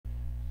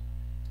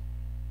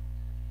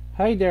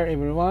Hi there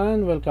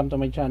everyone, welcome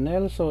to my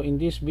channel. So in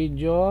this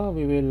video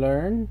we will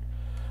learn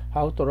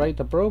how to write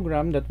a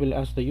program that will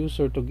ask the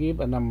user to give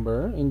a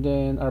number, and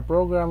then our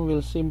program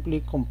will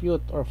simply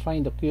compute or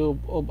find the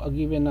cube of a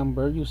given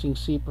number using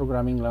C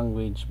programming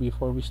language.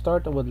 Before we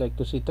start, I would like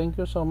to say thank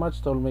you so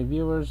much to all my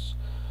viewers,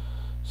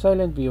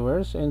 silent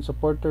viewers and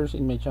supporters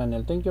in my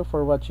channel. Thank you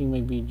for watching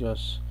my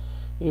videos.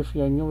 If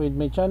you're new with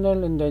my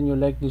channel and then you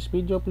like this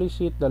video, please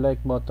hit the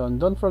like button.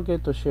 Don't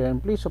forget to share,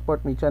 and please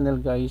support my channel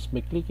guys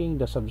by clicking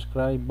the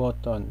subscribe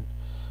button.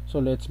 So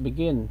let's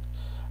begin.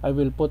 I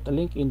will put a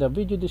link in the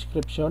video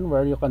description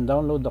where you can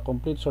download the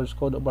complete source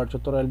code of our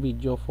tutorial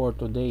video for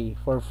today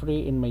for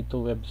free in my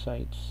two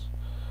websites.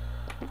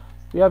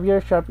 We have here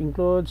sharp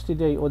includes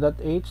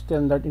tdio.h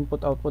standard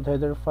input output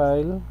header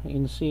file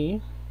in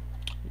C.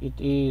 It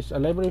is a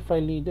library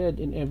file needed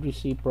in every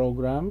C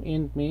program.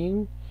 Int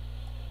main.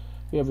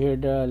 We have here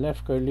the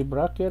left curly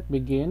bracket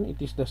begin.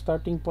 It is the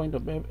starting point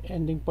of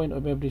ending point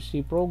of every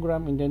C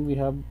program, and then we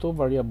have two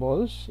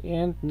variables,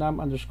 int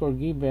num underscore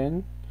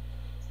given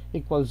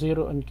equals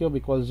 0 and cube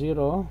equals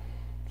 0.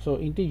 So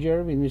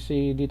integer, when we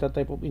say data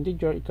type of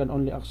integer, it can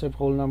only accept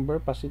whole number,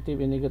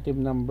 positive and negative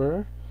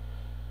number.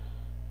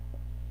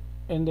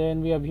 And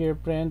then we have here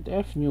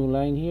printf, new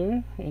line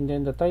here, and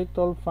then the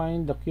title,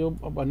 find the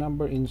cube of a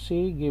number in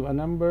C, give a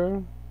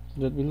number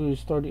that will be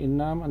stored in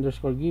num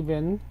underscore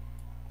given.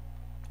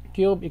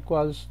 Cube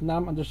equals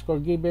num underscore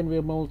given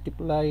will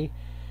multiply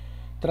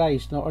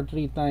thrice, no, or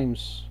 3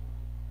 times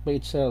by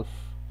itself.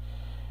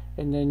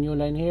 And then new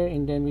line here,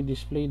 and then we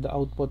display the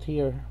output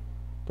here,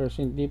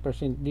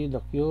 %d, the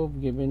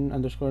cube given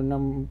underscore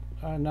num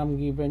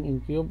given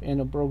in cube,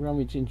 and a program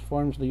which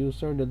informs the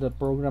user that the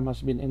program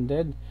has been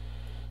ended.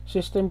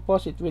 System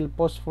pause, it will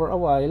pause for a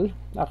while.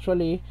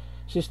 Actually,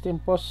 system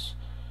pause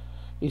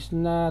is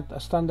not a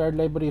standard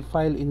library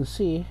file in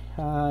C.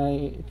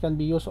 It can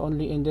be used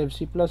only in dev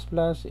C++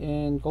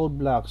 and code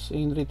blocks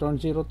in return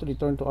 0 to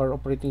return to our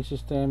operating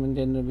system, and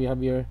then we have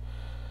here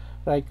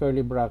right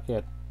curly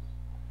bracket.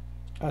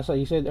 As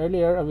I said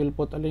earlier, I will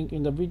put a link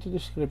in the video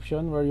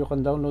description where you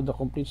can download the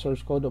complete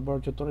source code of our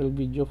tutorial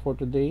video for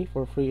today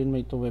for free in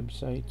my two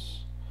websites.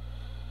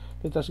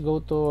 Let us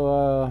go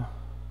to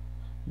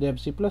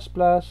dev C++,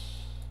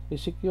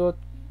 execute,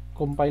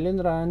 compile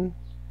and run.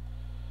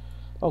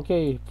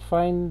 Okay,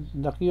 find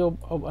the cube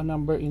of a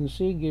number in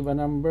C, give a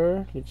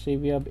number. Let's say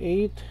we have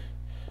 8.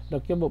 The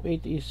cube of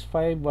 8 is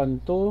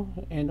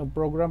 512. End of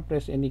program,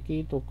 press any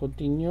key to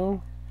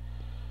continue.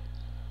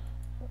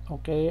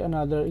 Okay,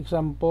 another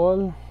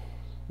example.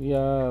 We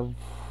have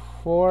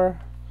 4.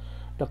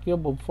 The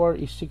cube of 4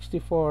 is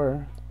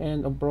 64.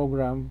 End of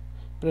program,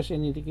 press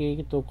any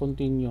key to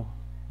continue.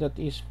 That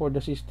is for the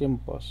system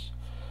pause.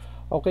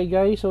 Okay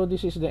guys, so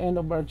this is the end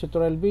of our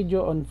tutorial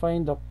video on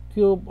find the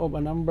cube of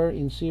a number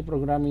in C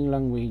programming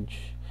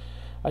language.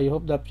 I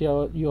hope that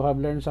you have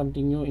learned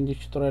something new in this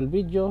tutorial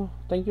video.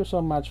 Thank you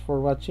so much for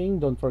watching.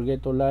 Don't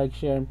forget to like,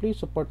 share, and please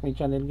support my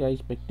channel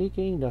guys by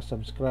clicking the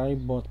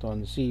subscribe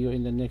button. See you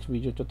in the next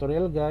video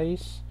tutorial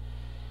guys.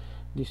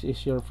 This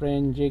is your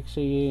friend Jake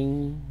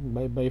saying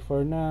bye bye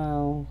for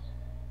now.